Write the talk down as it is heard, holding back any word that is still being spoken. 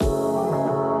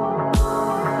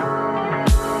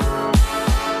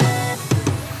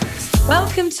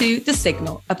Welcome to The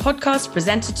Signal, a podcast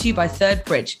presented to you by Third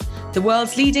Bridge, the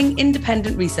world's leading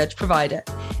independent research provider,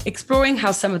 exploring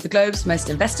how some of the globe's most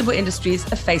investable industries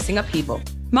are facing upheaval.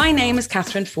 My name is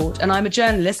Catherine Ford, and I'm a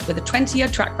journalist with a 20-year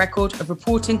track record of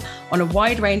reporting on a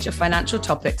wide range of financial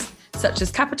topics, such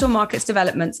as capital markets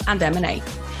developments and M&A.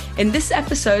 In this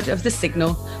episode of The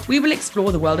Signal, we will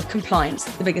explore the world of compliance,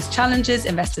 the biggest challenges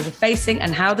investors are facing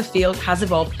and how the field has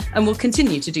evolved and will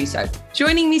continue to do so.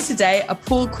 Joining me today are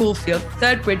Paul Caulfield,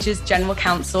 Third Bridge's General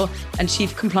Counsel and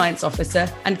Chief Compliance Officer,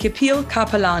 and Kapil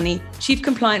Kirpalani, Chief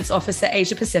Compliance Officer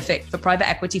Asia Pacific for private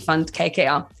equity fund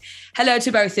KKR. Hello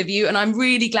to both of you, and I'm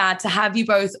really glad to have you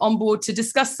both on board to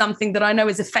discuss something that I know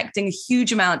is affecting a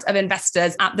huge amount of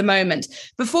investors at the moment.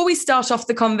 Before we start off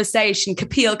the conversation,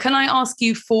 Kapil, can I ask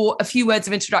you for a few words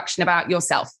of introduction about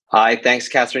yourself? Hi, thanks,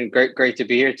 Catherine. Great to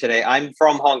be here today. I'm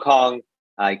from Hong Kong.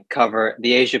 I cover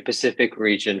the Asia Pacific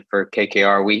region for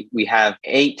KKR. We have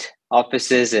 8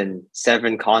 offices in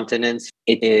 7 continents.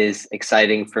 It is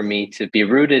exciting for me to be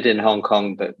rooted in Hong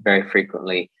Kong, but very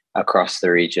frequently across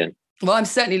the region. Well, I'm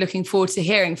certainly looking forward to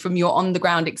hearing from your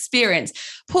on-the-ground experience.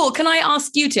 Paul, can I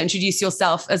ask you to introduce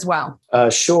yourself as well?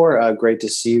 Sure. Great to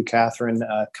see you, Catherine.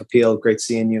 Kapil, great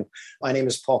seeing you. My name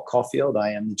is Paul Caulfield.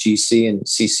 I am the GC and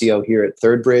CCO here at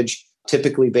Third Bridge,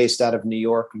 typically based out of New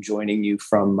York. I'm joining you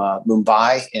from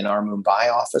Mumbai in our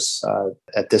Mumbai office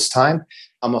at this time.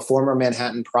 I'm a former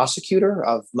Manhattan prosecutor.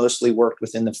 I've mostly worked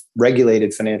within the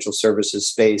regulated financial services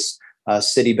space,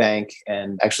 Citibank,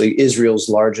 and actually Israel's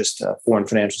largest foreign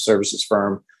financial services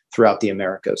firm throughout the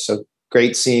Americas. So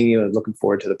great seeing you and looking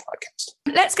forward to the podcast.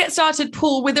 Let's get started,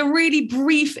 Paul, with a really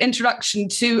brief introduction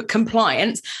to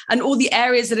compliance and all the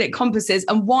areas that it encompasses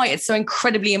and why it's so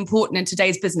incredibly important in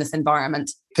today's business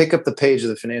environment. Pick up the page of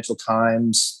the Financial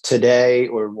Times today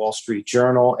or Wall Street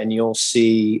Journal, and you'll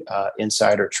see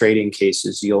insider trading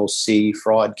cases. You'll see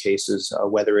fraud cases,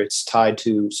 whether it's tied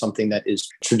to something that is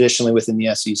traditionally within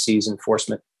the SEC's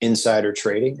enforcement, insider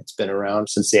trading. It's been around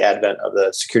since the advent of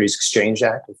the Securities Exchange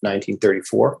Act of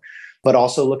 1934. But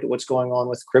also look at what's going on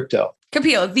with crypto.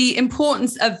 Kapil, the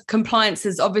importance of compliance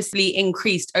has obviously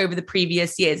increased over the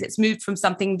previous years. It's moved from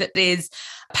something that is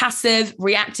passive,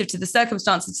 reactive to the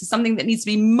circumstances, to something that needs to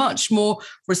be much more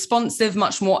responsive,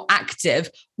 much more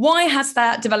active. Why has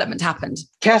that development happened?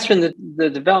 Catherine, the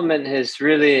development has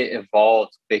really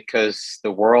evolved because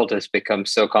the world has become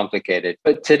so complicated.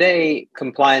 But today,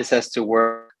 compliance has to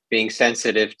work being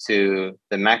sensitive to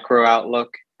the macro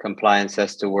outlook. Compliance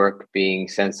has to work being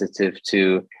sensitive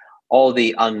to all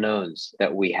the unknowns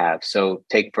that we have. So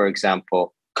take, for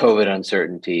example, COVID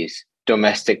uncertainties,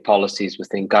 domestic policies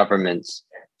within governments,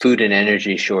 food and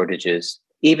energy shortages,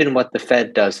 even what the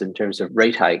Fed does in terms of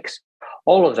rate hikes.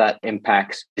 All of that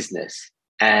impacts business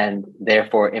and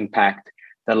therefore impact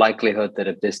the likelihood that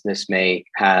a business may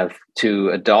have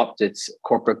to adopt its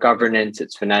corporate governance,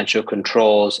 its financial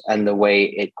controls, and the way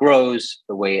it grows,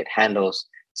 the way it handles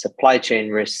supply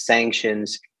chain risks,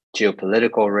 sanctions,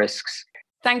 geopolitical risks.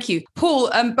 Thank you.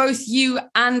 Paul, both you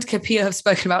and Kapil have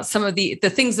spoken about some of the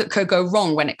things that could go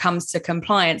wrong when it comes to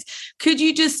compliance. Could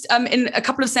you just, in a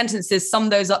couple of sentences, sum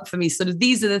those up for me? Sort of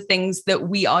these are the things that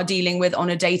we are dealing with on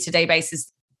a day-to-day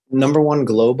basis. Number one,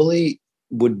 globally,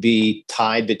 would be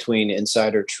tied between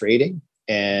insider trading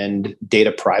and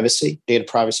data privacy. Data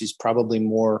privacy is probably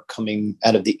more coming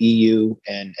out of the EU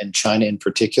and China in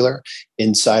particular.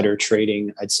 Insider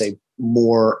trading, I'd say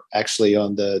more actually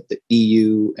on the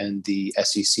EU and the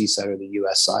SEC side or the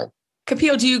US side.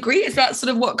 Kapil, do you agree? Is that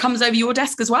sort of what comes over your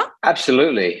desk as well?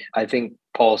 Absolutely. I think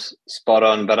Paul's spot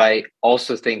on, but I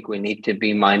also think we need to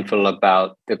be mindful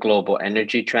about the global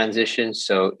energy transition.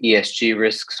 So ESG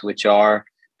risks, which are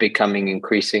becoming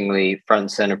increasingly front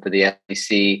and center for the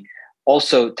SEC.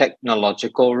 Also,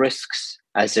 technological risks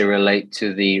as they relate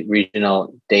to the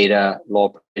regional data law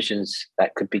provisions.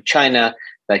 That could be China,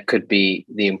 that could be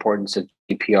the importance of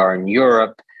GDPR in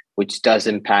Europe, which does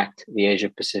impact the Asia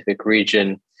Pacific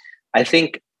region. I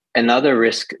think another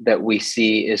risk that we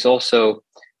see is also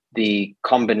the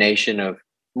combination of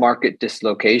market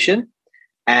dislocation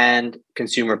and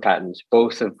consumer patterns,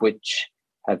 both of which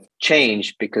have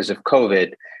changed because of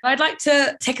COVID. I'd like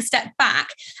to take a step back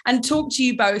and talk to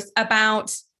you both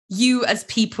about you as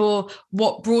people,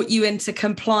 what brought you into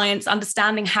compliance,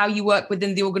 understanding how you work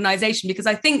within the organization, because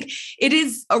I think it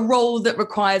is a role that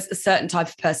requires a certain type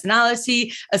of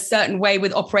personality, a certain way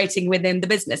with operating within the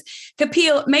business.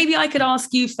 Kapil, maybe I could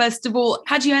ask you, first of all,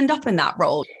 how did you end up in that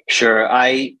role? Sure.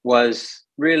 I was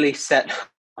really set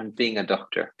on being a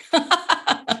doctor.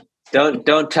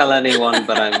 Don't tell anyone,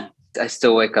 but I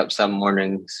still wake up some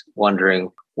mornings wondering,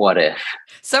 what if?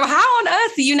 So how on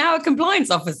earth are you now a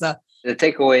compliance officer? The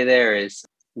takeaway there is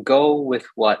go with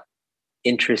what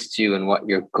interests you and what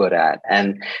you're good at.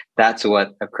 And that's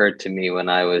what occurred to me when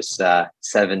I was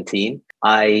 17.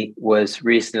 I was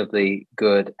reasonably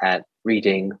good at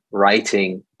reading,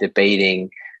 writing,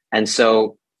 debating. And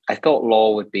so I thought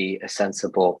law would be a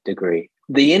sensible degree.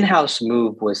 The in-house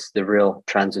move was the real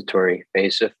transitory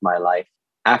phase of my life.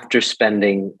 After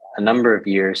spending a number of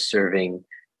years serving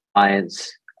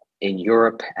clients in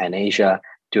Europe and Asia,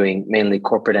 doing mainly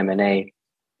corporate M&A,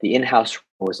 the in-house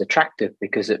was attractive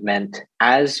because it meant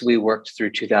as we worked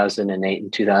through 2008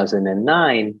 and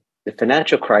 2009, the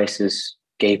financial crisis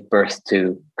gave birth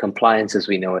to compliance as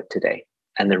we know it today.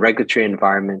 And the regulatory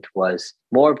environment was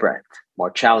more breadth, more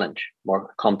challenge,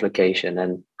 more complication.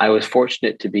 And I was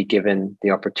fortunate to be given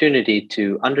the opportunity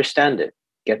to understand it,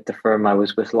 get the firm I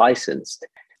was with licensed.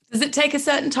 Does it take a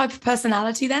certain type of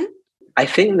personality then? I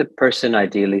think the person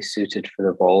ideally suited for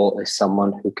the role is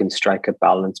someone who can strike a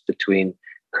balance between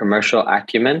commercial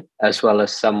acumen, as well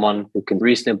as someone who can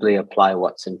reasonably apply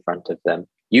what's in front of them.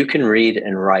 You can read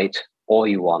and write all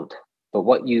you want, but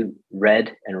what you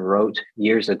read and wrote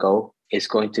years ago is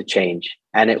going to change,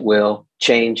 and it will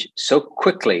change so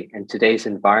quickly in today's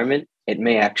environment, it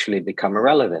may actually become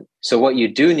irrelevant. So what you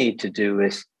do need to do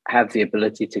is have the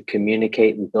ability to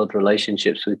communicate and build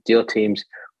relationships with deal teams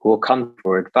who will come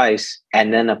for advice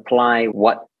and then apply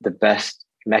what the best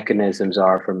mechanisms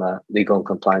are from a legal and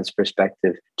compliance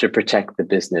perspective to protect the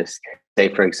business.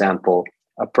 Say, for example,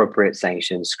 appropriate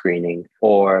sanctions screening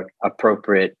or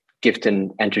appropriate gift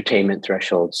and entertainment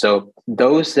thresholds. So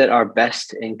those that are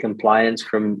best in compliance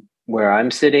from where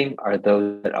I'm sitting are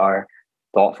those that are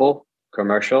thoughtful,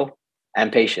 commercial,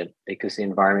 and patient because the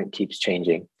environment keeps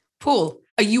changing. Paul,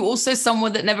 are you also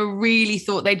someone that never really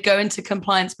thought they'd go into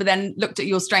compliance, but then looked at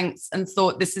your strengths and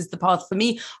thought this is the path for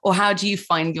me? Or how do you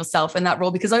find yourself in that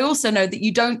role? Because I also know that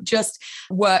you don't just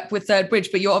work with Third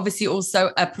Bridge, but you're obviously also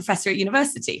a professor at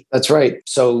university. That's right.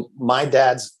 So my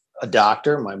dad's a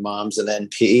doctor, my mom's an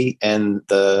NP, and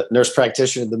the nurse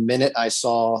practitioner, the minute I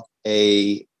saw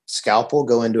a scalpel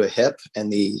go into a hip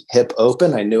and the hip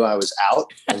open, I knew I was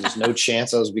out. There was no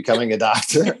chance I was becoming a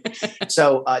doctor.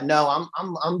 So no,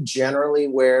 I'm generally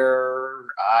where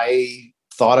I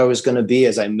thought I was going to be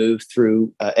as I moved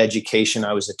through education.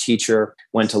 I was a teacher,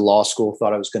 went to law school,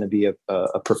 thought I was going to be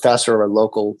a professor or a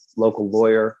local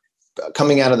lawyer.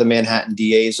 Coming out of the Manhattan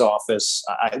DA's office,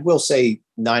 I will say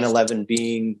 9/11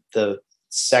 being the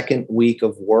second week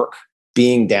of work,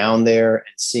 being down there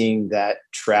and seeing that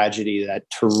tragedy, that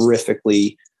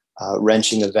terrifically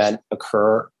wrenching event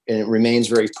occur, and it remains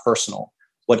very personal,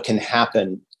 what can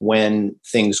happen when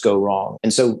things go wrong.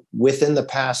 And so within the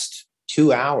past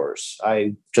 2 hours,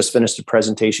 I just finished a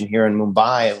presentation here in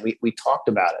Mumbai, and we talked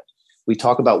about it. We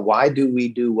talk about why do we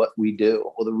do what we do?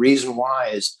 Well, the reason why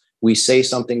is we say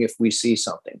something if we see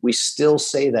something. We still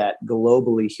say that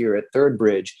globally here at Third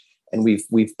Bridge. And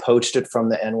we've poached it from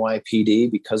the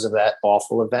NYPD because of that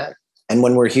awful event. And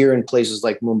when we're here in places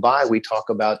like Mumbai, we talk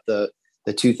about the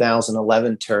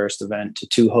 2011 terrorist event to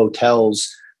 2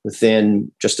 hotels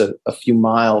within just a few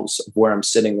miles of where I'm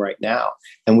sitting right now.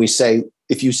 And we say,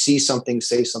 if you see something,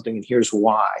 say something, and here's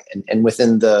why. And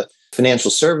within the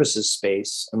financial services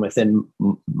space and within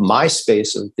my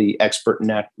space of the expert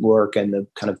network and the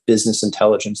kind of business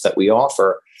intelligence that we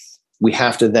offer, we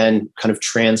have to then kind of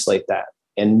translate that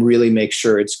and really make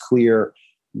sure it's clear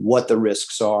what the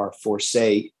risks are for,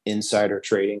 say, insider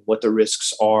trading, what the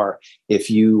risks are if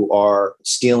you are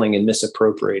stealing and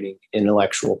misappropriating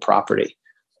intellectual property.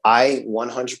 I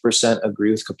 100%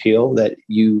 agree with Kapil that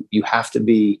you have to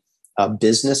be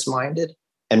business-minded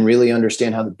and really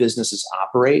understand how the businesses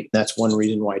operate. That's one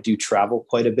reason why I do travel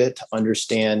quite a bit, to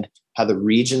understand how the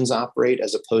regions operate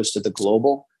as opposed to the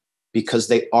global, because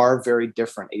they are very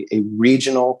different. A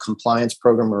regional compliance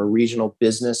program or a regional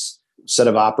business set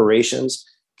of operations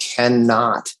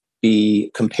cannot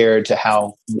be compared to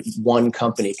how one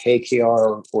company,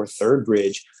 KKR or Third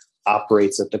Bridge,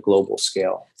 operates at the global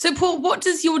scale. So, Paul, what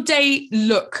does your day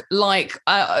look like,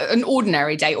 an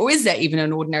ordinary day, or is there even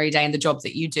an ordinary day in the job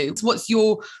that you do? What's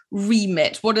your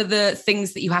remit? What are the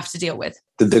things that you have to deal with?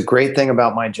 The great thing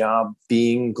about my job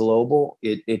being global,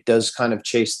 it does kind of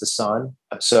chase the sun.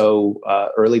 So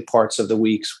early parts of the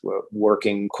weeks, we're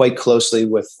working quite closely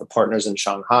with the partners in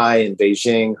Shanghai and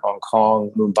Beijing, Hong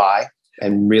Kong, Mumbai,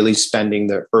 and really spending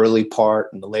the early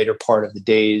part and the later part of the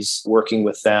days working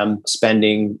with them,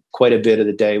 spending quite a bit of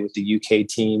the day with the UK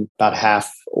team, about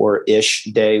half or ish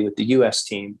day with the US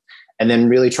team, and then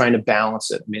really trying to balance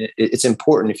it. I mean, it's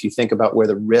important if you think about where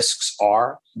the risks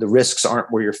are. The risks aren't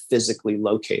where you're physically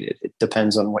located. It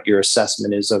depends on what your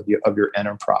assessment is of your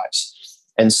enterprise.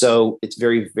 And so it's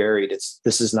very varied.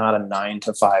 This is not a 9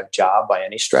 to 5 job by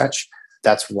any stretch.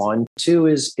 That's one. Two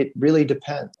is it really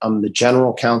depends. I'm the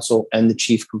general counsel and the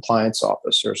chief compliance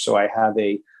officer. So I have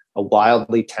a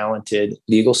wildly talented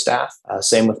legal staff,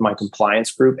 same with my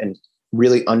compliance group, and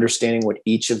really understanding what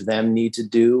each of them need to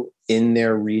do in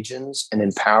their regions and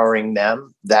empowering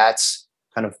them. That's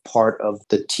kind of part of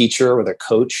the teacher or the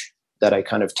coach that I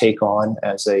kind of take on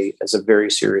as a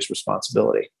very serious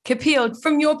responsibility. Kapil,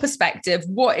 from your perspective,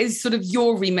 what is sort of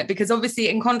your remit? Because obviously,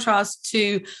 in contrast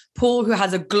to Paul, who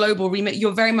has a global remit,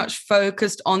 you're very much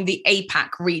focused on the APAC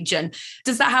region.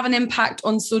 Does that have an impact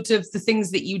on sort of the things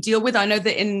that you deal with? I know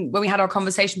that when we had our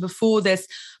conversation before this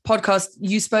podcast,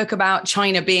 you spoke about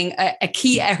China being a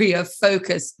key area of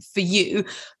focus for you.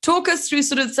 Talk us through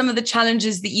sort of some of the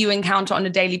challenges that you encounter on a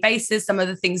daily basis, some of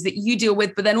the things that you deal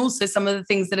with, but then also some of the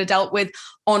things that are dealt with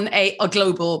on a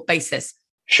global basis.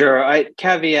 Sure. I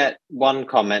caveat one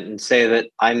comment and say that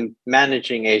I'm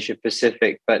managing Asia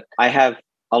Pacific, but I have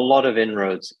a lot of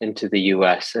inroads into the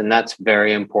US. And that's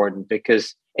very important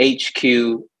because HQ,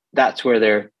 that's where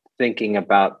they're thinking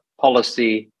about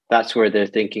policy. That's where they're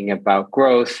thinking about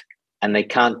growth. And they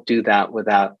can't do that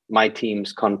without my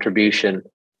team's contribution,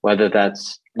 whether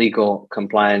that's legal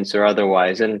compliance or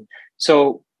otherwise. And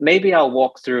so maybe I'll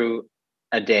walk through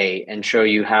a day and show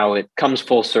you how it comes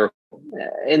full circle.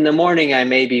 In the morning, I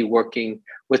may be working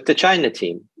with the China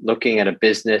team, looking at a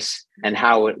business and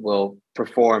how it will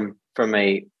perform from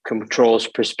a controls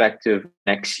perspective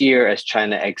next year as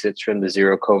China exits from the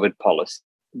zero COVID policy.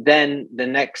 Then the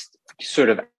next sort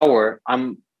of hour,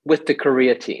 I'm with the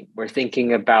Korea team. We're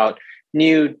thinking about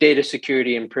new data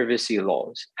security and privacy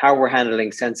laws, how we're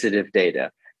handling sensitive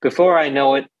data. Before I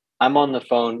know it, I'm on the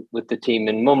phone with the team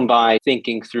in Mumbai,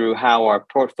 thinking through how our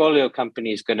portfolio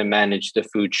company is going to manage the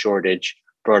food shortage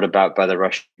brought about by the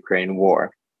Russia-Ukraine war.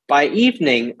 By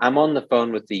evening, I'm on the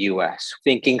phone with the US,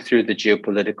 thinking through the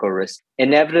geopolitical risk.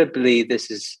 Inevitably, this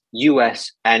is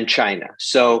US and China.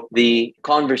 So the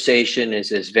conversation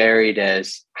is as varied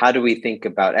as how do we think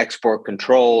about export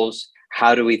controls?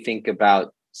 How do we think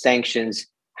about sanctions?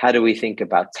 How do we think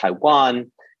about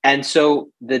Taiwan? And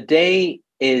so the day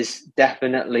is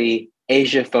definitely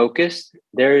Asia focused.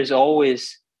 There is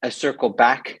always a circle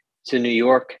back to New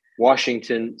York,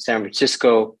 Washington, San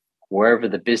Francisco, wherever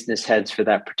the business heads for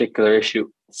that particular issue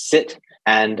sit.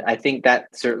 And I think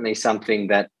that's certainly something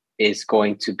that is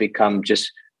going to become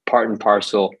just part and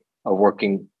parcel of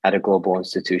working at a global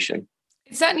institution.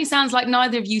 It certainly sounds like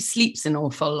neither of you sleeps an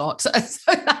awful lot. So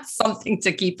that's something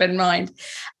to keep in mind.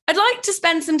 I'd like to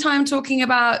spend some time talking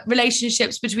about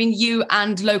relationships between you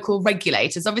and local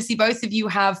regulators. Obviously, both of you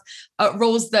have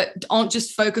roles that aren't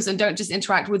just focused and don't just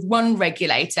interact with one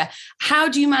regulator. How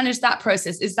do you manage that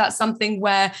process? Is that something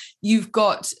where you've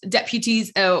got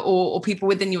deputies or people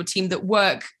within your team that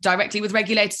work directly with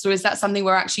regulators, or is that something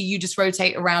where actually you just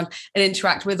rotate around and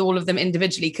interact with all of them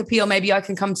individually? Kapil, maybe I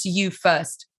can come to you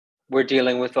first. We're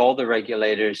dealing with all the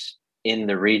regulators in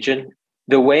the region.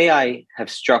 The way I have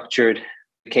structured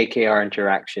KKR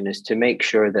interaction is to make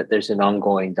sure that there's an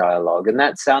ongoing dialogue. And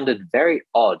that sounded very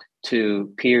odd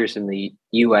to peers in the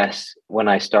US when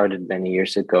I started many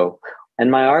years ago.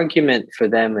 And my argument for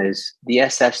them is the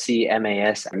SFC,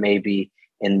 MAS, maybe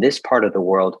in this part of the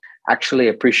world, actually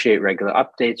appreciate regular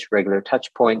updates, regular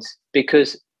touch points,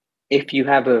 because if you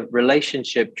have a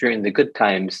relationship during the good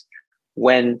times,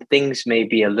 when things may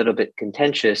be a little bit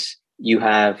contentious, you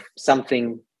have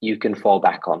something you can fall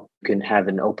back on. You can have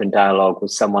an open dialogue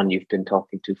with someone you've been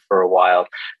talking to for a while.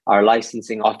 Our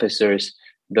licensing officers,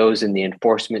 those in the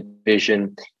enforcement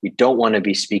division, you don't want to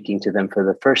be speaking to them for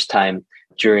the first time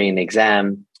during an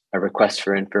exam, a request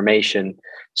for information.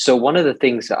 So one of the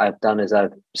things that I've done is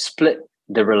I've split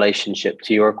the relationship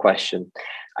to your question.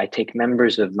 I take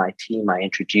members of my team, I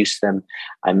introduce them,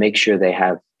 I make sure they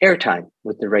have airtime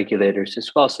with the regulators as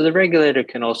well. So the regulator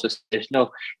can also, there's no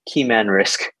key man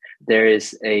risk. There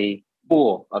is a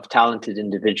pool of talented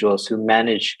individuals who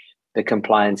manage the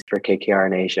compliance for KKR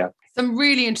in Asia. Some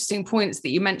really interesting points that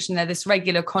you mentioned there, this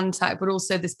regular contact, but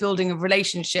also this building of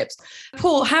relationships.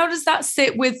 Paul, how does that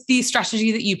sit with the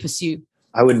strategy that you pursue?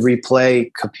 I would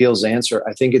replay Kapil's answer.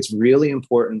 I think it's really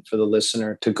important for the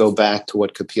listener to go back to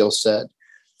what Kapil said.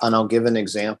 And I'll give an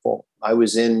example. I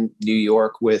was in New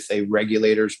York with a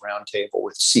regulators roundtable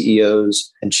with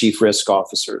CEOs and chief risk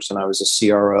officers, and I was a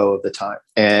CRO at the time.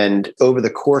 And over the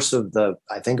course of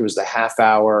I think it was the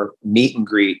half-hour meet and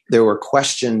greet, there were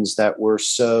questions that were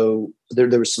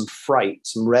there was some fright,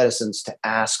 some reticence to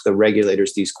ask the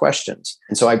regulators these questions.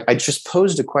 And so I just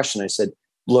posed a question. I said,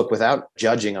 look, without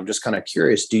judging, I'm just kind of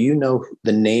curious, do you know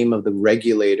the name of the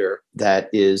regulator that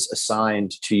is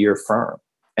assigned to your firm?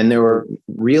 And there were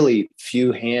really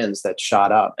few hands that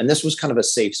shot up. And this was kind of a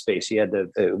safe space.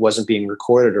 It wasn't being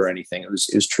recorded or anything. It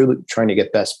was truly trying to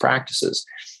get best practices.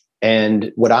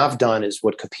 And what I've done is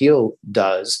what Kapil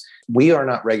does. We are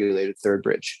not regulated Third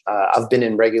Bridge. I've been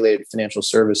in regulated financial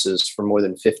services for more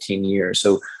than 15 years.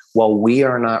 So while we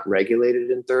are not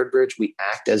regulated in Third Bridge, we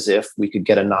act as if we could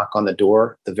get a knock on the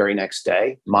door the very next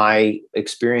day. My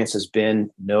experience has been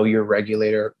know your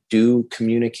regulator, do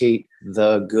communicate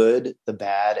the good, the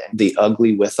bad, and the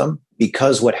ugly with them.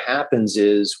 Because what happens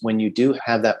is when you do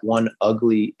have that one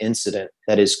ugly incident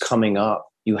that is coming up,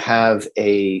 you have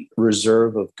a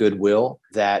reserve of goodwill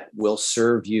that will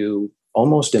serve you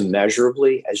almost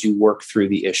immeasurably as you work through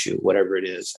the issue, whatever it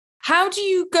is. How do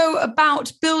you go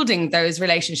about building those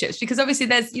relationships? Because obviously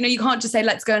there's, you can't just say,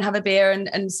 let's go and have a beer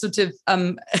and sort of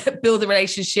build a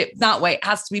relationship that way. It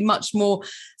has to be much more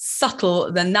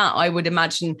subtle than that, I would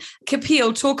imagine.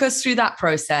 Kapil, talk us through that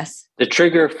process. The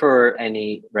trigger for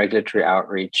any regulatory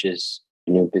outreach is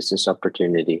a new business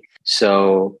opportunity.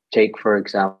 So take, for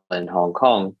example, in Hong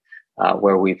Kong,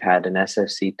 where we've had an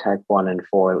SFC Type 1 and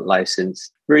 4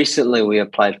 license. Recently, we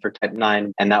applied for Type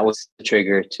 9, and that was the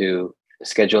trigger to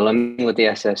schedule a meeting with the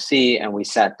SFC, and we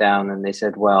sat down and they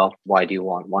said, well, why do you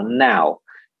want one now?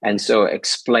 And so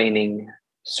explaining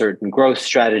certain growth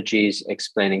strategies,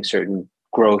 explaining certain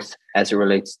growth as it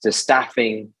relates to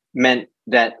staffing meant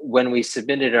that when we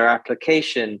submitted our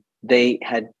application, they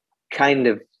had kind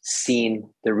of seen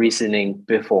the reasoning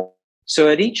before. So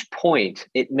at each point,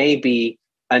 it may be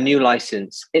a new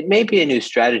license, it may be a new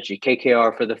strategy.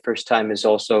 KKR for the first time is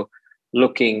also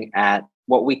looking at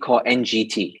what we call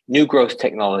NGT, new growth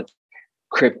technology,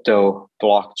 crypto,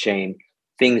 blockchain,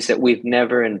 things that we've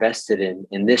never invested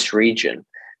in this region.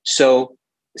 So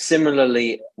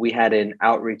similarly, we had an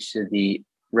outreach to the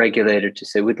regulator to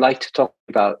say, we'd like to talk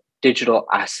about digital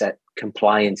asset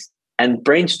compliance and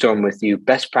brainstorm with you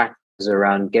best practices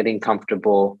around getting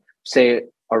comfortable, say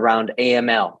around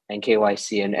AML and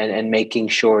KYC and making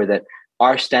sure that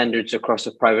our standards across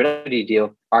a private equity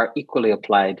deal are equally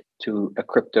applied to a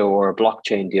crypto or a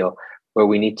blockchain deal where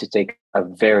we need to take a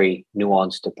very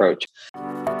nuanced approach.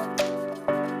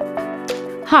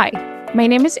 Hi, my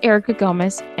name is Erica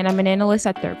Gomez, and I'm an analyst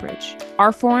at Third Bridge.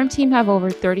 Our forum team have over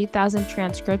 30,000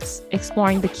 transcripts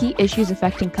exploring the key issues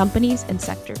affecting companies and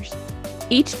sectors.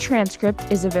 Each transcript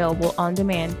is available on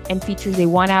demand and features a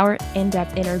 1-hour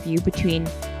in-depth interview between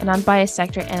an unbiased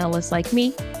sector analyst like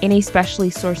me and a specially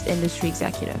sourced industry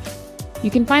executive.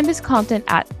 You can find this content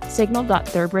at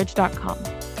signal.thirdbridge.com.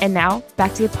 And now,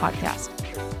 back to the podcast.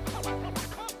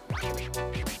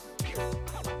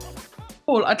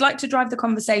 Paul, I'd like to drive the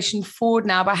conversation forward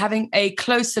now by having a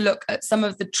closer look at some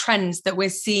of the trends that we're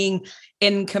seeing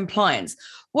in compliance.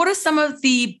 What are some of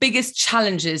the biggest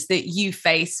challenges that you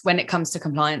face when it comes to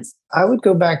compliance? I would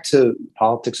go back to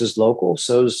politics is local,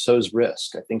 so's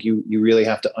risk. I think you really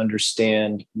have to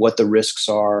understand what the risks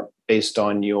are based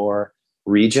on your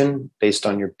region, based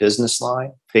on your business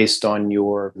line, based on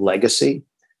your legacy.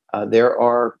 There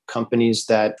are companies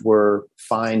that were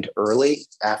fined early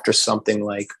after something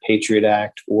like Patriot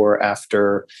Act or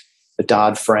after the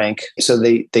Dodd-Frank. So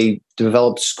they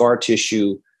developed scar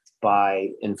tissue by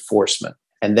enforcement.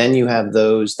 And then you have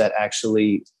those that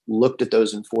actually looked at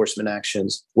those enforcement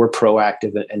actions, were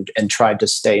proactive and tried to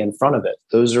stay in front of it.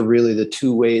 Those are really the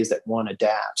two ways that one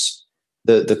adapts.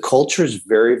 The culture is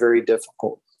very, very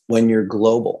difficult when you're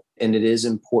global. And it is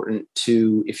important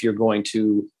to, if you're going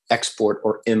to export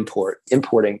or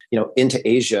importing, into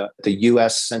Asia, the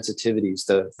US sensitivities,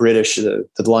 the British, the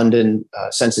London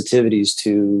sensitivities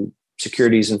to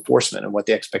securities enforcement and what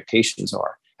the expectations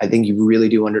are. I think you really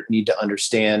do need to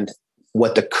understand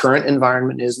what the current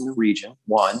environment is in the region,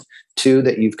 one. Two,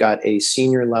 that you've got a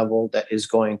senior level that is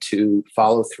going to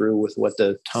follow through with what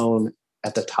the tone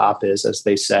at the top is, as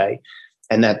they say,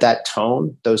 and that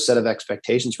tone, those set of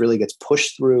expectations really gets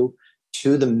pushed through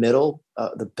to the middle,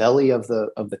 the belly of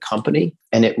the company.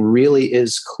 And it really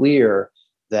is clear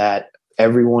that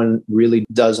everyone really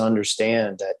does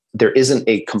understand that there isn't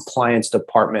a compliance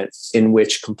department in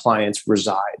which compliance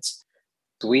resides.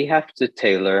 We have to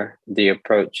tailor the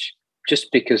approach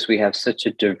just because we have such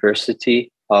a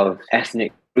diversity of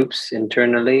ethnic groups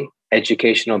internally,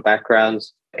 educational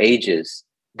backgrounds, ages.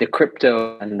 The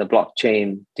crypto and the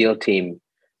blockchain deal team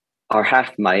are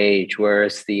half my age,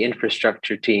 whereas the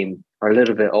infrastructure team are a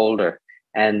little bit older.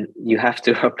 And you have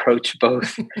to approach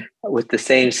both with the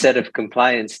same set of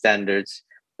compliance standards,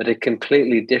 but a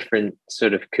completely different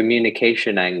sort of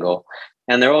communication angle.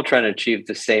 And they're all trying to achieve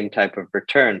the same type of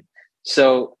return.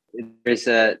 So there's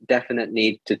a definite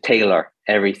need to tailor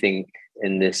everything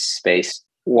in this space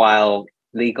while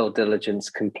legal diligence,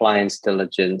 compliance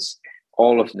diligence,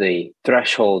 all of the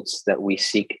thresholds that we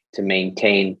seek to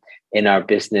maintain in our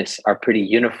business are pretty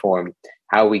uniform.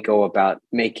 How we go about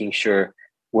making sure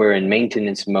we're in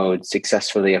maintenance mode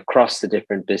successfully across the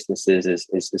different businesses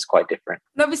is quite different.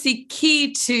 And obviously,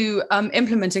 key to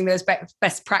implementing those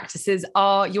best practices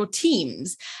are your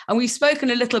teams. And we've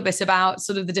spoken a little bit about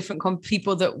sort of the different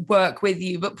people that work with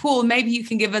you. But Paul, maybe you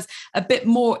can give us a bit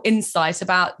more insight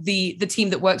about the team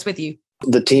that works with you.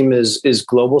 The team is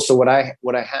global. So what I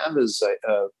have is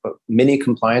many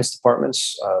compliance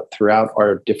departments throughout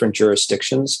our different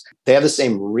jurisdictions. They have the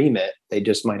same remit. They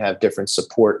just might have different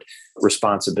support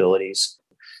responsibilities.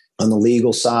 On the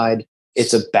legal side,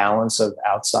 it's a balance of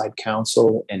outside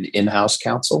counsel and in-house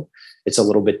counsel. It's a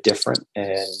little bit different.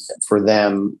 And for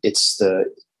them, it's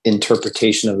the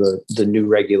interpretation of the new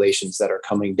regulations that are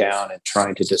coming down and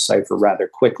trying to decipher rather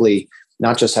quickly,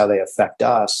 not just how they affect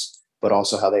us, but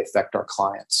also how they affect our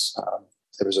clients.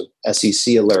 There was a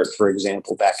SEC alert, for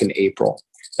example, back in April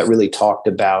that really talked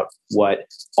about what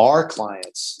our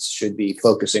clients should be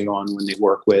focusing on when they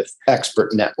work with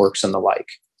expert networks and the like.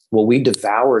 Well, we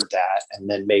devoured that and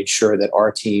then made sure that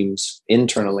our teams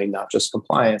internally, not just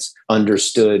compliance,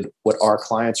 understood what our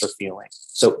clients are feeling.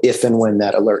 So if and when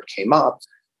that alert came up,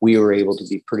 we were able to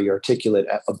be pretty articulate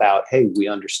about, hey, we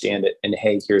understand it. And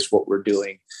hey, here's what we're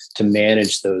doing to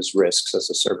manage those risks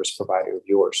as a service provider of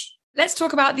yours. Let's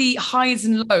talk about the highs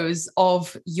and lows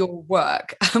of your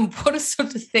work. What are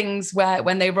sort of things where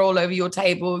when they roll over your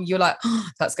table, you're like, oh,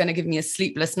 that's going to give me a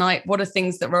sleepless night? What are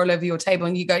things that roll over your table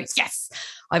and you go, yes,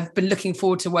 I've been looking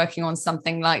forward to working on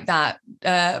something like that?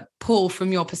 Paul,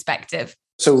 from your perspective.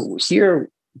 So here,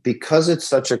 because it's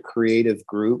such a creative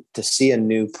group, to see a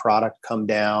new product come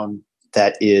down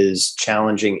that is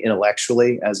challenging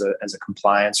intellectually as a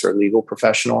compliance or legal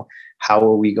professional, how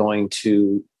are we going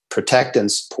to protect and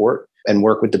support and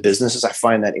work with the businesses? I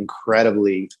find that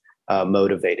incredibly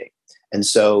motivating. And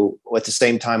so at the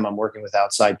same time, I'm working with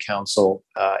outside counsel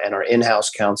and our in-house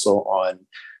counsel on,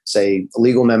 say, a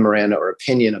legal memoranda or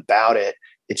opinion about it.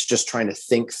 It's just trying to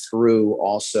think through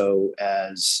also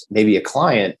as maybe a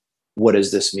client, what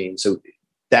does this mean? So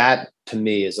that to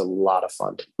me is a lot of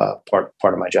fun, part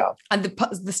of my job. And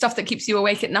the stuff that keeps you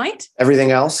awake at night?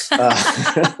 Everything else?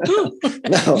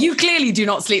 No. You clearly do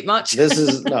not sleep much.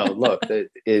 Look,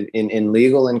 in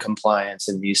legal and compliance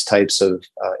in these types of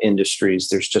industries,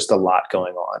 there's just a lot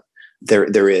going on.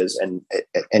 There is.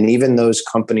 And even those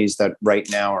companies that right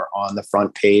now are on the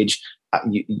front page,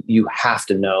 you have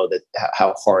to know that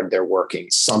how hard they're working.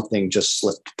 Something just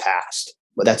slipped past.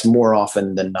 But that's more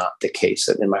often than not the case.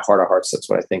 In my heart of hearts, that's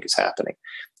what I think is happening.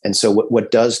 And so what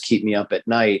does keep me up at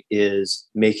night is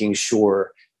making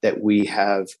sure that we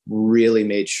have really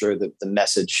made sure that the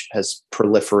message has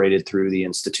proliferated through the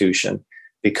institution,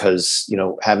 because,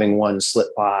 having one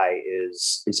slip by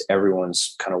is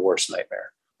everyone's kind of worst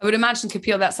nightmare. I would imagine,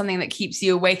 Kapil, that's something that keeps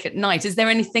you awake at night. Is there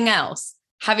anything else?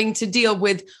 Having to deal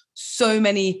with so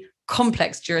many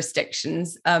complex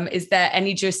jurisdictions, is there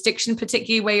any jurisdiction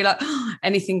particularly where you're like,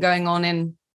 anything going on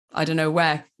in, I don't know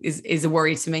where, is a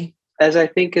worry to me? As I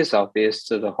think is obvious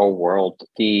to the whole world,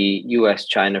 the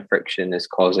US-China friction is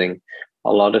causing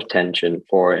a lot of tension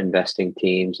for investing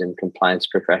teams and compliance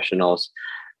professionals.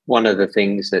 One of the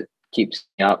things that keeps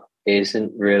me up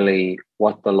isn't really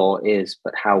what the law is,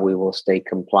 but how we will stay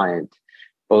compliant,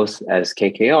 both as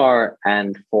KKR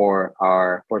and for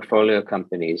our portfolio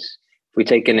companies. If we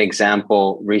take an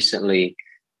example, recently,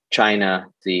 China,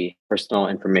 the personal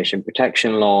information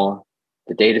protection law,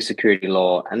 the data security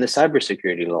law, and the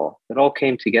cybersecurity law, it all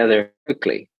came together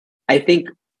quickly. I think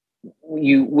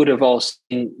you would have all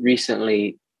seen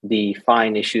recently the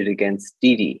fine issued against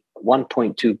Didi,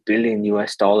 $1.2 billion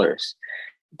US.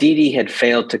 Didi had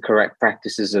failed to correct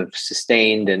practices of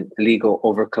sustained and illegal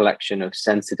overcollection of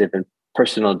sensitive and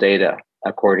personal data,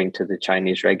 according to the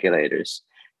Chinese regulators.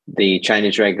 The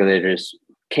Chinese regulators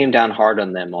came down hard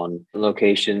on them on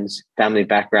locations, family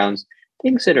backgrounds,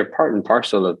 things that are part and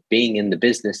parcel of being in the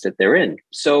business that they're in.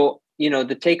 So, the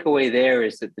takeaway there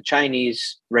is that the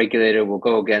Chinese regulator will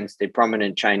go against a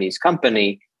prominent Chinese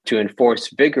company to enforce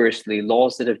vigorously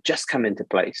laws that have just come into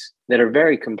place, that are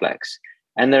very complex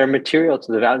and that are material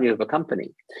to the value of a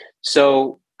company.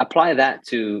 So apply that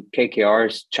to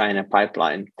KKR's China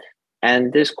pipeline.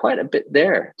 And there's quite a bit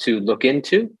there to look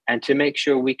into and to make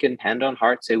sure we can hand on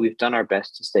heart say we've done our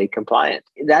best to stay compliant.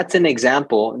 That's an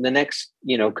example. And the next,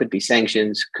 could be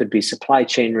sanctions, could be supply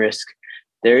chain risk.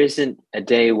 There isn't a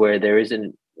day where there's a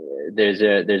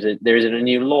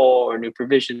new law or new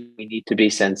provision we need to be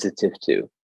sensitive to.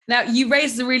 Now, you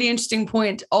raised a really interesting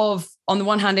point of, on the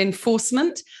one hand,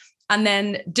 enforcement, and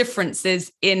then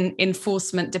differences in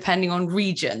enforcement depending on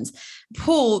regions.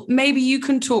 Paul, maybe you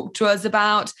can talk to us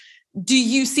about, do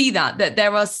you see that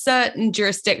there are certain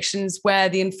jurisdictions where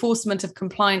the enforcement of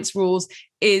compliance rules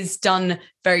is done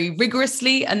very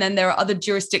rigorously, and then there are other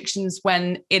jurisdictions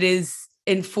when it is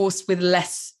enforced with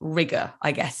less rigor,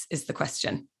 I guess, is the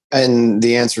question. And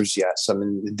the answer is yes. I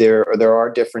mean, there are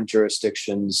different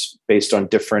jurisdictions based on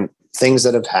different things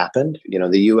that have happened. You know,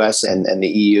 the US and the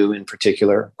EU in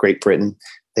particular, Great Britain,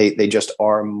 they just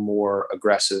are more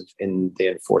aggressive in the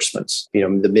enforcements. You know,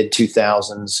 in the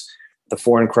mid-2000s, the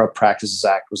Foreign Corrupt Practices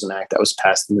Act was an act that was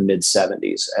passed in the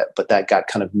mid-70s, but that got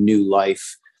kind of new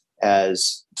life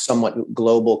as somewhat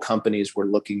global companies were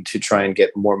looking to try and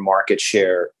get more market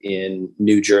share in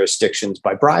new jurisdictions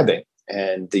by bribing.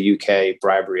 And the UK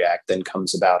Bribery Act then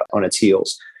comes about on its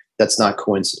heels. That's not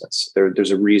coincidence.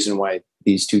 There's a reason why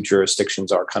these two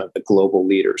jurisdictions are kind of the global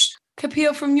leaders.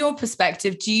 Kapil, from your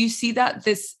perspective, do you see that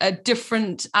this a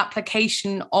different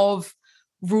application of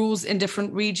rules in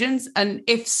different regions? And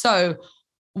if so,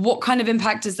 what kind of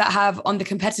impact does that have on the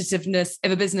competitiveness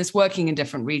of a business working in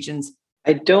different regions?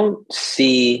 I don't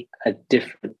see a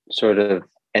different sort of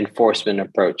enforcement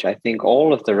approach. I think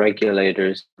all of the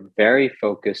regulators are very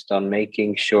focused on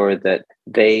making sure that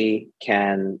they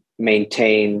can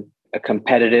maintain a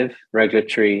competitive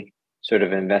regulatory sort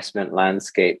of investment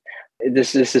landscape.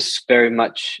 This is very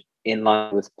much in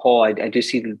line with Paul. I do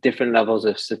see the different levels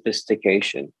of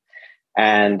sophistication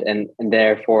and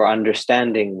therefore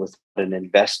understanding with what an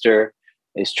investor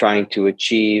is trying to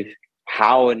achieve,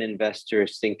 how an investor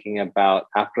is thinking about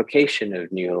application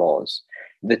of new laws.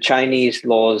 The Chinese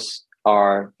laws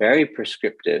are very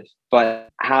prescriptive, but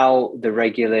how the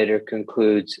regulator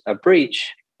concludes a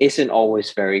breach isn't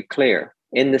always very clear.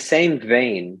 In the same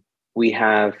vein, we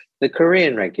have the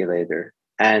Korean regulator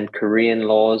and Korean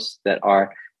laws that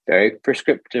are very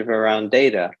prescriptive around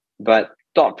data, but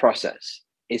thought process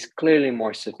is clearly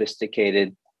more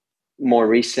sophisticated. More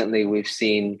recently, we've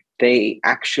seen they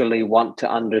actually want to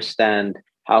understand,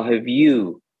 how have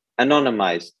you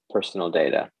anonymized personal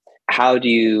data? How do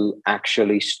you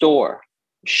actually store,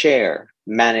 share,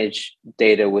 manage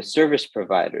data with service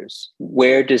providers?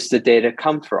 Where does the data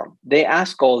come from? They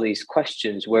ask all these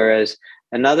questions, whereas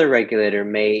another regulator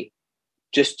may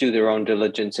just do their own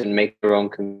diligence and make their own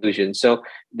conclusions. So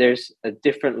there's a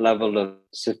different level of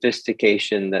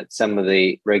sophistication that some of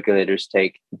the regulators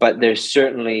take, but there's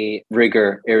certainly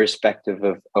rigor irrespective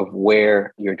of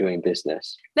where you're doing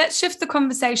business. Let's shift the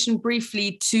conversation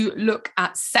briefly to look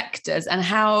at sectors and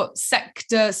how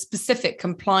sector-specific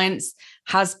compliance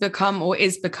has become or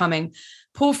is becoming.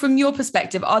 Paul, from your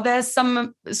perspective, are there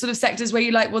some sort of sectors where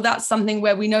you're like, well, that's something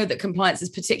where we know that compliance is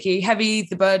particularly heavy,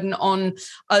 the burden on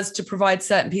us to provide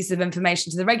certain pieces of information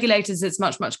to the regulators is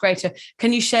much, much greater.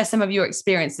 Can you share some of your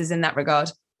experiences in that regard?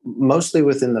 Mostly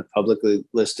within the publicly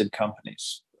listed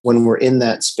companies. When we're in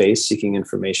that space seeking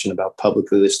information about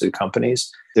publicly listed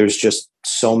companies, there's just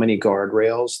so many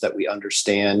guardrails that we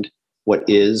understand what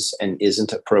is and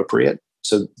isn't appropriate.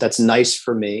 So that's nice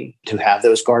for me to have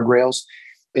those guardrails.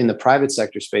 In the private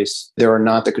sector space, there are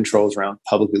not the controls around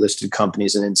publicly listed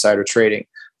companies and insider trading.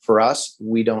 For us,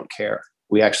 we don't care.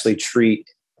 We actually treat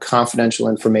confidential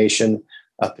information,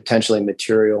 potentially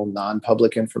material,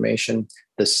 non-public information,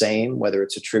 the same, whether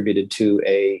it's attributed to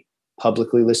a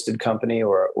publicly listed company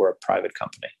or a private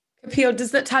company. Kapil, does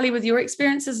that tally with your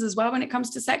experiences as well when it comes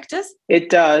to sectors?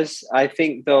 It does. I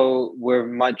think, though, we're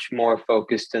much more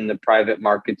focused in the private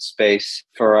market space.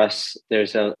 For us,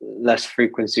 there's a less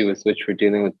frequency with which we're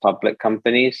dealing with public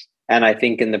companies. And I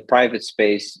think in the private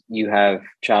space, you have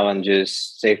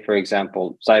challenges, say, for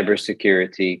example,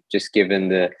 cybersecurity, just given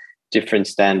the different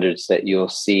standards that you'll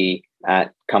see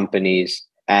at companies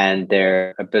and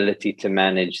their ability to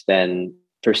manage then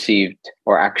perceived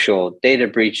or actual data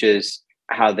breaches,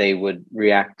 how they would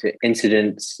react to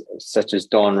incidents such as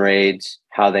dawn raids,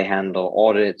 how they handle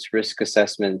audits, risk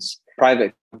assessments.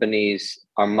 Private companies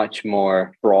are much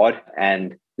more broad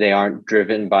and they aren't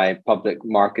driven by public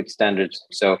market standards.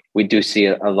 So we do see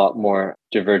a lot more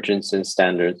divergence in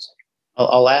standards.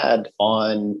 I'll add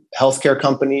on healthcare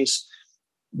companies,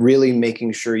 really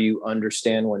making sure you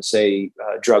understand when, say,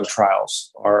 drug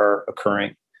trials are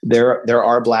occurring. There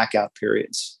are blackout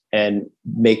periods, and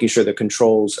making sure the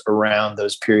controls around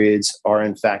those periods are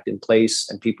in fact in place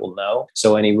and people know.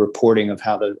 So any reporting of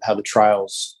how the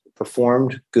trials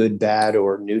performed, good, bad,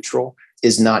 or neutral,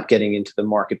 is not getting into the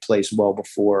marketplace well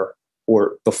before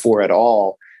at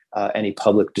all any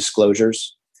public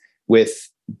disclosures. With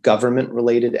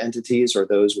government-related entities or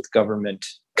those with government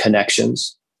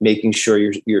connections, making sure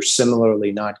you're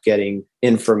similarly not getting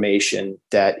information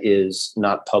that is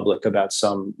not public about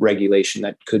some regulation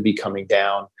that could be coming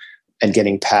down and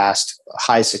getting passed. A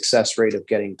high success rate of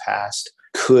getting passed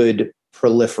could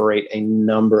proliferate a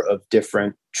number of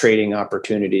different trading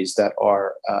opportunities that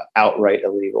are outright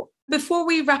illegal. Before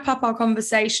we wrap up our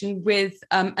conversation with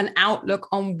an outlook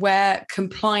on where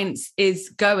compliance is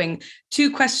going,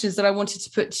 two questions that I wanted to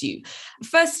put to you.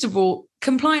 First of all,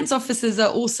 compliance officers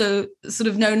are also sort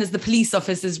of known as the police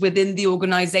officers within the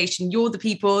organization. You're the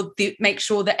people that make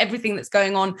sure that everything that's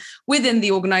going on within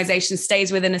the organization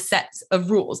stays within a set of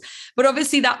rules. But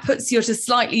obviously that puts you at a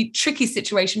slightly tricky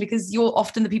situation because you're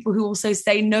often the people who also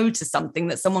say no to something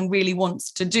that someone really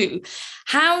wants to do.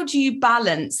 How do you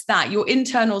balance that? Your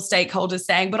internal stakeholders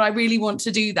saying, but I really want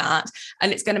to do that,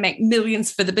 and it's going to make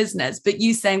millions for the business. But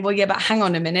you saying, well, yeah, but hang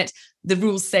on a minute. The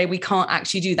rules say we can't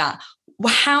actually do that.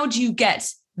 Well, how do you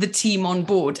get the team on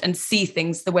board and see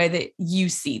things the way that you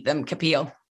see them,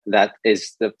 Kapil? That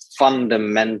is the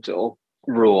fundamental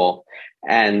rule.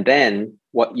 And then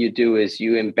what you do is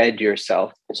you embed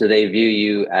yourself. So they view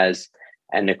you as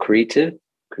an accretive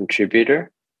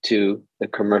contributor to the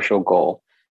commercial goal,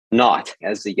 not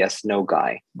as a yes-no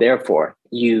guy. Therefore,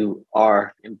 you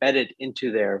are embedded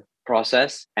into their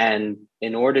process. And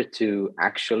in order to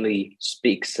actually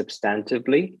speak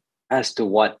substantively as to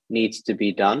what needs to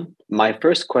be done, my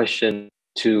first question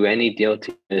to any deal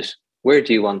team is, where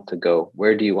do you want to go?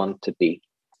 Where do you want to be?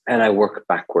 And I work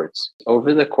backwards.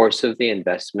 Over the course of the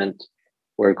investment,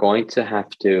 we're going to have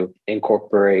to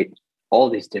incorporate all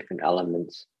these different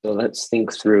elements. So let's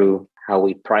think through how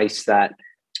we price that.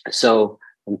 So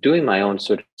I'm doing my own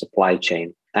sort of supply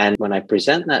chain. And when I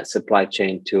present that supply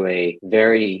chain to a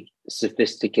very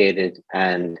sophisticated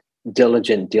and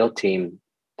diligent deal team,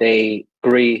 they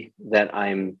agree that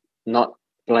I'm not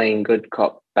playing good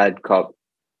cop, bad cop,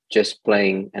 just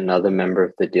playing another member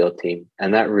of the deal team.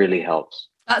 And that really helps.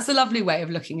 That's a lovely way of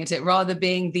looking at it, rather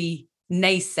being the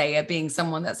naysayer, being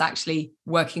someone that's actually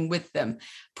working with them.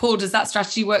 Paul, does that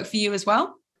strategy work for you as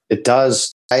well? It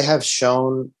does. I have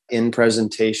shown in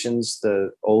presentations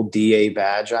the old DA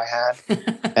badge I had,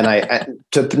 and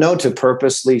to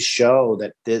purposely show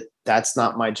that that's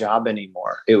not my job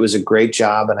anymore. It was a great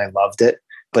job and I loved it,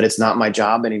 but it's not my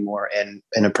job anymore. And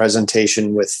in a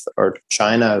presentation with our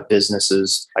China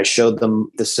businesses, I showed them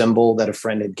the symbol that a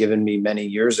friend had given me many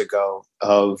years ago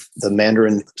of the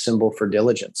Mandarin symbol for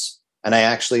diligence. And I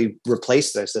actually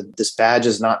replaced it. I said, this badge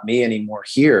is not me anymore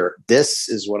here. This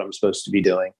is what I'm supposed to be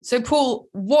doing. So, Paul,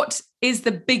 what is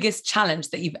the biggest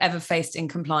challenge that you've ever faced in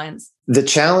compliance? The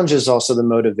challenge is also the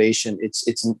motivation.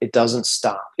 It doesn't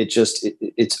stop.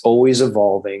 It's always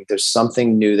evolving. There's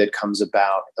something new that comes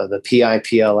about. The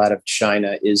PIPL out of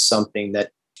China is something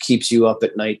that keeps you up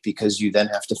at night because you then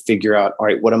have to figure out, all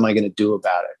right, what am I going to do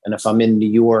about it? And if I'm in New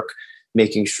York,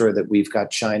 making sure that we've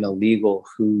got China legal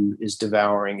who is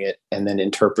devouring it and then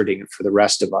interpreting it for the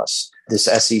rest of us. This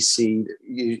SEC,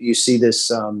 you see this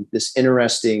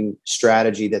interesting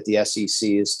strategy that the SEC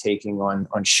is taking on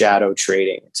shadow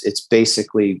trading. It's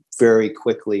basically very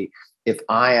quickly, if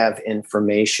I have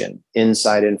information,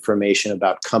 inside information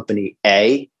about company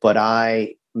A, but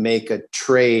I make a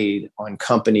trade on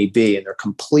company B and they're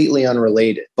completely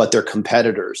unrelated, but they're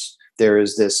competitors, there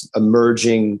is this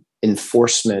emerging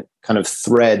enforcement kind of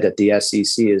thread that the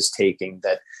SEC is taking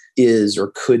that is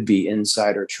or could be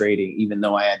insider trading, even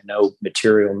though I had no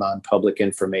material non-public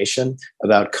information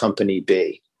about company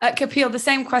B. Kapil, the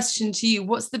same question to you.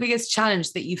 What's the biggest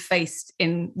challenge that you faced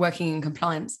in working in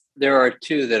compliance? There are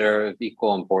two that are of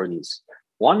equal importance.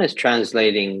 One is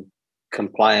translating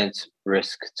compliance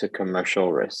risk to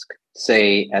commercial risk.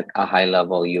 Say at a high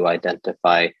level, you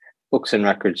identify books and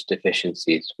records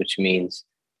deficiencies, which means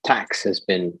tax has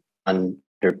been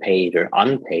underpaid or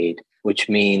unpaid, which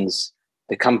means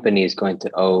the company is going to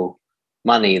owe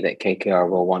money that KKR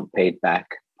will want paid back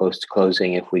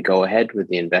post-closing if we go ahead with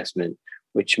the investment,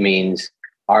 which means,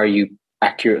 are you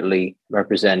accurately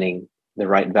representing the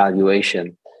right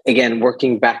valuation? Again,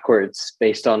 working backwards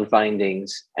based on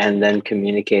findings and then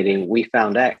communicating, we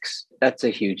found X. That's a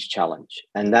huge challenge.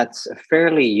 And that's a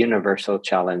fairly universal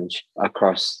challenge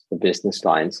across the business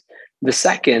lines. The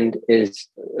second is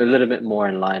a little bit more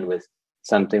in line with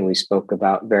something we spoke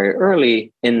about very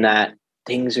early, in that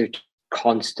things are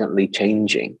constantly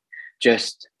changing.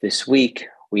 Just this week,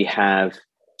 we have,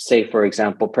 say, for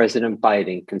example, President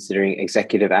Biden considering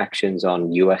executive actions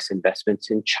on US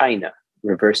investments in China,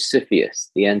 reverse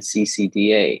CFIUS, the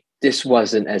NCCDA. This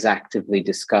wasn't as actively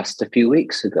discussed a few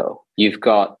weeks ago. You've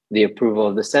got the approval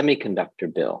of the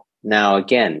semiconductor bill. Now,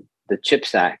 again, the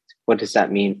CHIPS Act, what does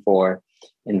that mean for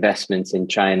investments in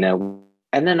China?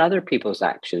 and then other people's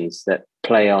actions that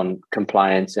play on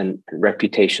compliance and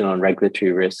reputational and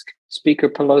regulatory risk. Speaker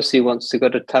Pelosi wants to go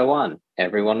to Taiwan.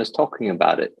 Everyone is talking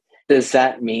about it. Does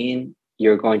that mean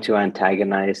you're going to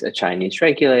antagonize a Chinese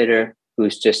regulator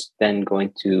who's just then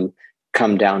going to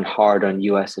come down hard on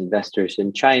US investors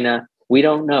in China? We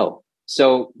don't know.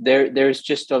 So there's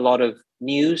just a lot of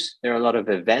news. There are a lot of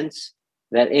events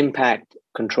that impact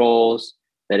controls,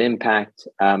 that impact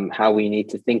how we need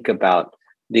to think about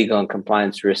legal and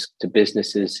compliance risk to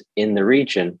businesses in the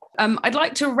region. I'd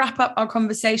like to wrap up our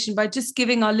conversation by just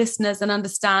giving our listeners an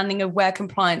understanding of where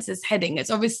compliance is heading. It's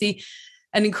obviously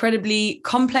an incredibly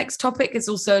complex topic. It's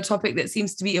also a topic that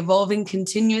seems to be evolving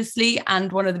continuously.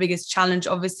 And one of the biggest challenge,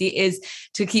 obviously, is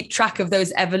to keep track of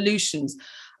those evolutions.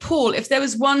 Paul, if there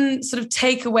was one sort of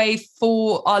takeaway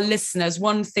for our listeners,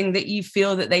 one thing that you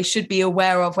feel that they should be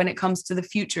aware of when it comes to the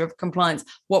future of compliance,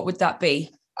 what would that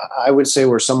be? I would say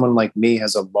where someone like me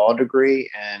has a law degree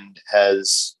and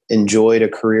has enjoyed a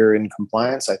career in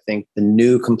compliance, I think the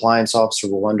new compliance officer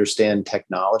will understand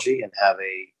technology and have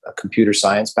a computer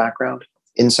science background.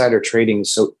 Insider trading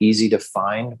is so easy to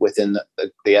find within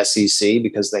the SEC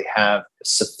because they have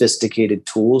sophisticated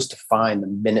tools to find the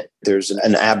minute there's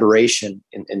an aberration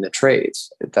in the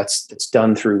trades. It's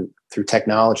done through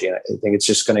technology. And I think it's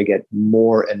just going to get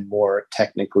more and more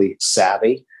technically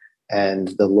savvy. And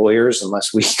the lawyers,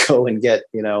 unless we go and get,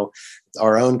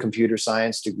 our own computer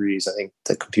science degrees, I think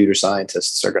the computer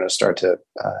scientists are going to start to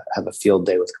have a field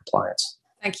day with compliance.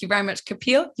 Thank you very much.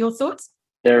 Kapil, your thoughts?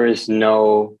 There is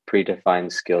no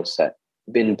predefined skill set.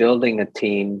 In building a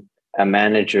team, a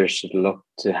manager should look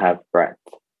to have breadth.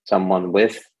 Someone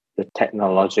with the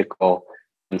technological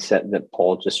mindset that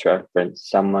Paul just referenced,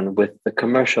 someone with the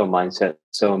commercial mindset,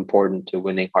 so important to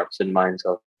winning hearts and minds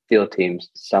of field teams,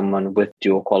 someone with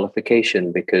dual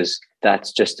qualification, because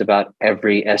that's just about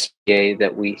every SPA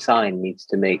that we sign needs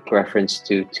to make reference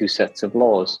to two sets of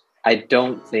laws. I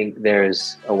don't think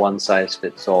there's a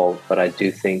one-size-fits-all, but I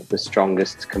do think the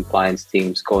strongest compliance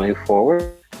teams going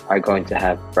forward are going to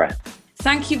have breadth.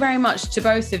 Thank you very much to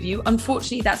both of you.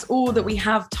 Unfortunately, that's all that we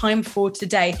have time for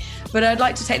today. But I'd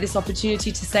like to take this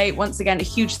opportunity to say once again a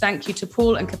huge thank you to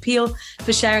Paul and Kapil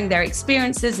for sharing their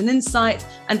experiences and insight.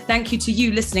 And thank you to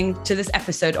you listening to this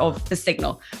episode of The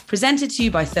Signal, presented to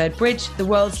you by Third Bridge, the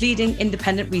world's leading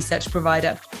independent research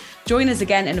provider. Join us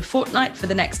again in a fortnight for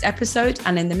the next episode.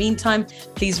 And in the meantime,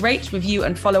 please rate, review,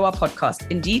 and follow our podcast.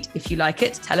 Indeed, if you like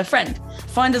it, tell a friend.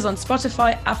 Find us on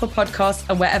Spotify, Apple Podcasts,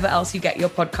 and wherever else you get your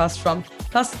podcast from,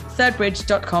 plus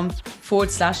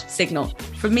thirdbridge.com/signal.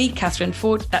 From me, Catherine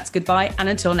Ford, that's goodbye. And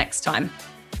until next time.